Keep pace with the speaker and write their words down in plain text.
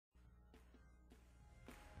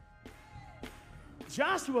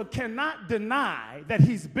Joshua cannot deny that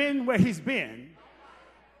he's been where he's been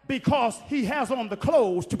because he has on the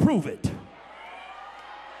clothes to prove it.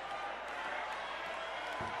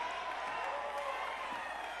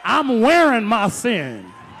 I'm wearing my sin.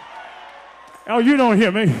 Oh, you don't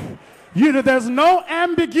hear me. There's no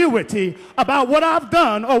ambiguity about what I've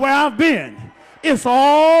done or where I've been. It's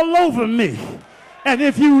all over me. And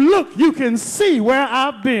if you look, you can see where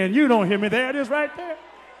I've been. You don't hear me. There it is right there.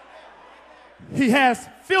 He has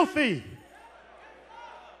filthy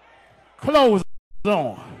clothes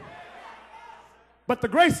on. But the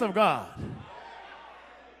grace of God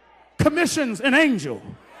commissions an angel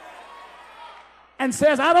and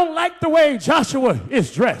says, I don't like the way Joshua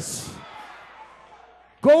is dressed.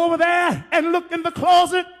 Go over there and look in the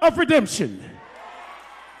closet of redemption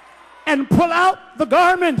and pull out the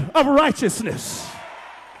garment of righteousness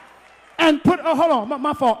and put, oh, hold on,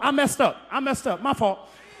 my fault. I messed up, my fault.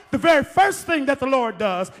 The very first thing that the Lord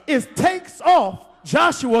does is takes off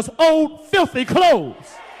Joshua's old filthy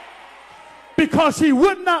clothes because he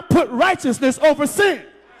would not put righteousness over sin.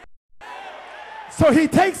 So he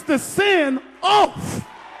takes the sin off.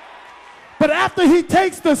 But after he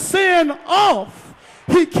takes the sin off,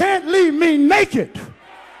 he can't leave me naked.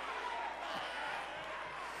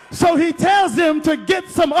 So he tells them to get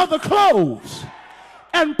some other clothes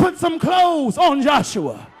and put some clothes on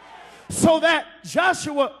Joshua so that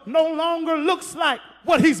Joshua no longer looks like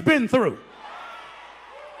what he's been through.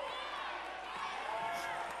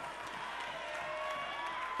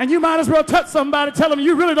 And you might as well touch somebody, tell them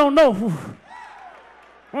you really don't know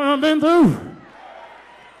what I've been through.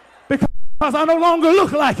 Because I no longer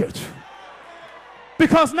look like it.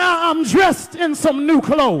 Because now I'm dressed in some new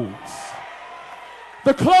clothes.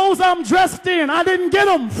 The clothes I'm dressed in, I didn't get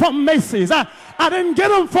them from Macy's. I didn't get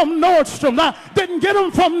them from Nordstrom. I didn't get them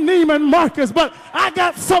from Neiman Marcus, but I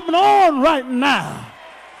got something on right now.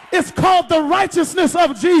 It's called the righteousness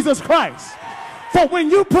of Jesus Christ. For when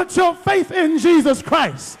you put your faith in Jesus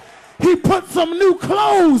Christ, he put some new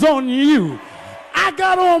clothes on you. I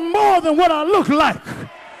got on more than what I look like.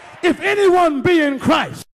 If anyone be in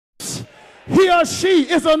Christ, he or she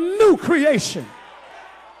is a new creation.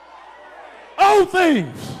 Old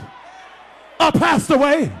things are passed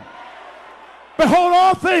away. Behold,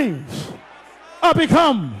 all things are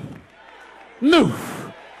become new.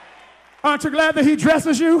 Aren't you glad that he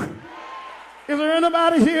dresses you? Is there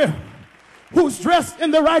anybody here who's dressed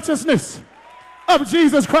in the righteousness of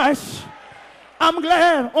Jesus Christ? I'm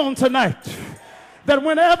glad on tonight that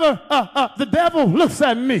whenever the devil looks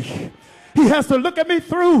at me, he has to look at me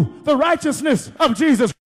through the righteousness of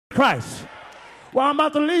Jesus Christ. Well, I'm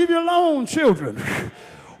about to leave you alone, children.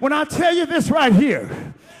 When I tell you this right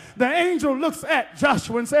here, the angel looks at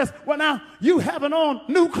Joshua and says, well, now, you having on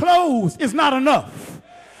new clothes is not enough.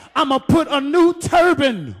 I'm going to put a new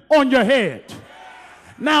turban on your head.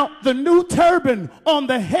 Now, the new turban on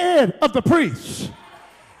the head of the priest,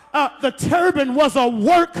 the turban was a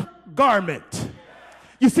work garment.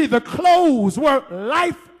 You see, the clothes were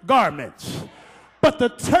life garments, but the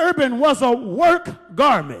turban was a work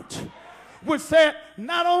garment, which said,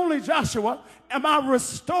 not only, Joshua, am I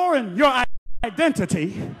restoring your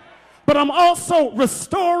identity, but I'm also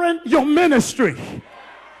restoring your ministry.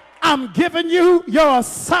 I'm giving you your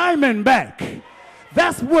assignment back.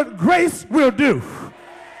 That's what grace will do.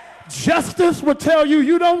 Justice will tell you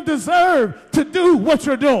you don't deserve to do what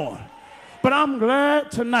you're doing. But I'm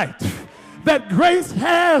glad tonight that grace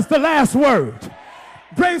has the last word.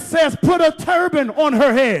 Grace says, put a turban on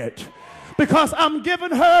her head because I'm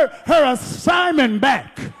giving her her assignment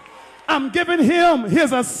back. I'm giving him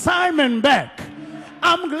his assignment back.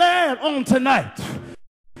 I'm glad on tonight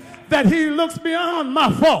that he looks beyond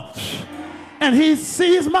my faults and he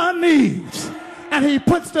sees my needs and he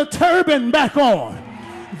puts the turban back on.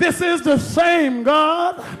 This is the same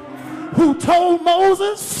God who told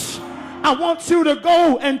Moses, I want you to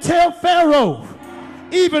go and tell Pharaoh,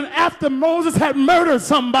 even after Moses had murdered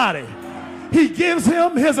somebody, he gives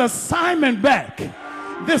him his assignment back.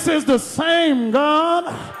 This is the same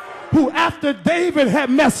God who, after David had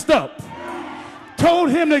messed up, told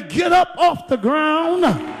him to get up off the ground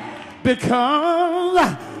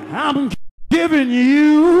because I'm giving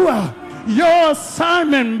you your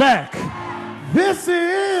assignment back. This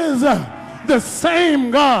is the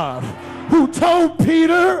same God who told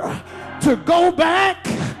Peter to go back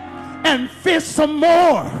and fish some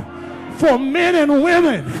more for men and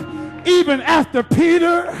women, even after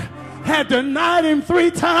Peter had denied him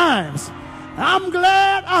 3 times. I'm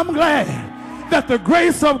glad that the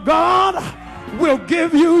grace of God will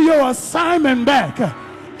give you your assignment back.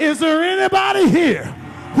 Is there anybody here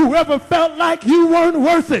who ever felt like you weren't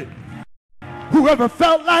worth it? Whoever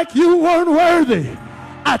felt like you weren't worthy,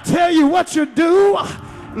 I tell you what you do.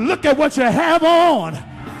 Look at what you have on.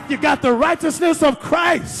 You got the righteousness of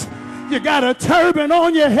Christ. You got a turban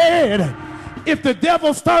on your head. If the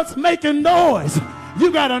devil starts making noise,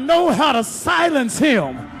 you got to know how to silence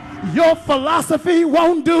him. Your philosophy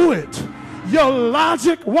won't do it. Your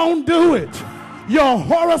logic won't do it. Your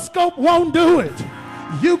horoscope won't do it.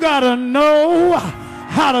 You got to know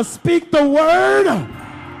how to speak the word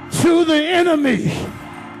to the enemy.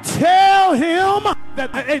 Tell him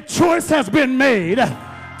that a choice has been made.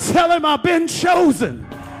 Tell him I've been chosen.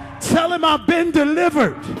 Tell him I've been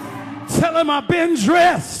delivered. Tell him I've been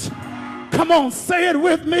dressed. Come on, say it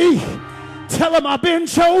with me. Tell him I've been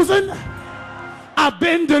chosen, I've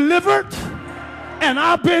been delivered, and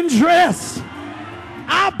I've been dressed.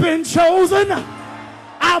 I've been chosen,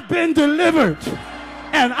 I've been delivered,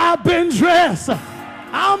 and I've been dressed.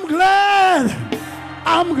 I'm glad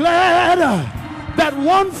that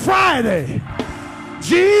one Friday,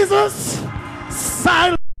 Jesus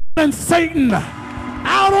silenced Satan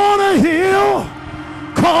out on a hill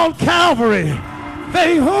called Calvary.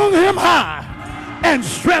 They hung him high and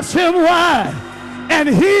stretched him wide, and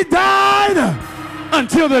he died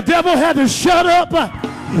until the devil had to shut up.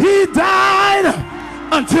 He died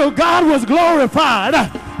until God was glorified.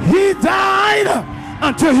 He died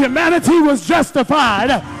until humanity was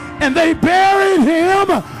justified, and they buried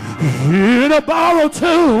him in a borrowed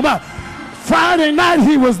tomb. Friday night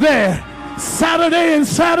he was there, Saturday and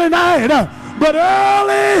Saturday night, but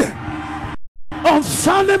early on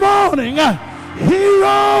Sunday morning he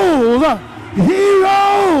rose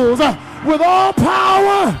with all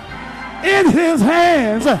power in his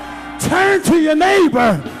hands. Turn to your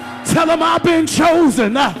neighbor, tell him I've been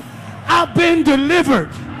chosen, I've been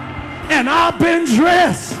delivered, and I've been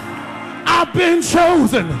dressed. I've been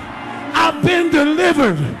chosen, I've been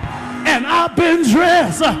delivered, and I've been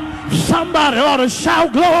dressed. Somebody ought to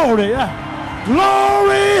shout glory,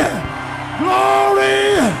 glory,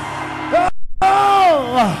 glory.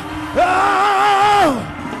 Oh, oh.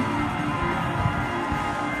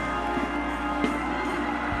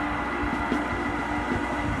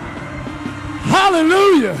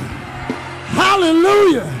 Hallelujah,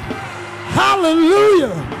 hallelujah,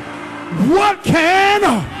 hallelujah. What can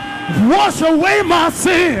wash away my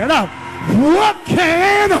sin? What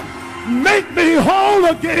can make me whole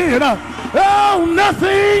again? Oh,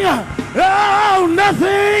 nothing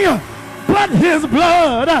but his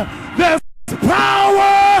blood. There's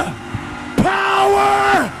power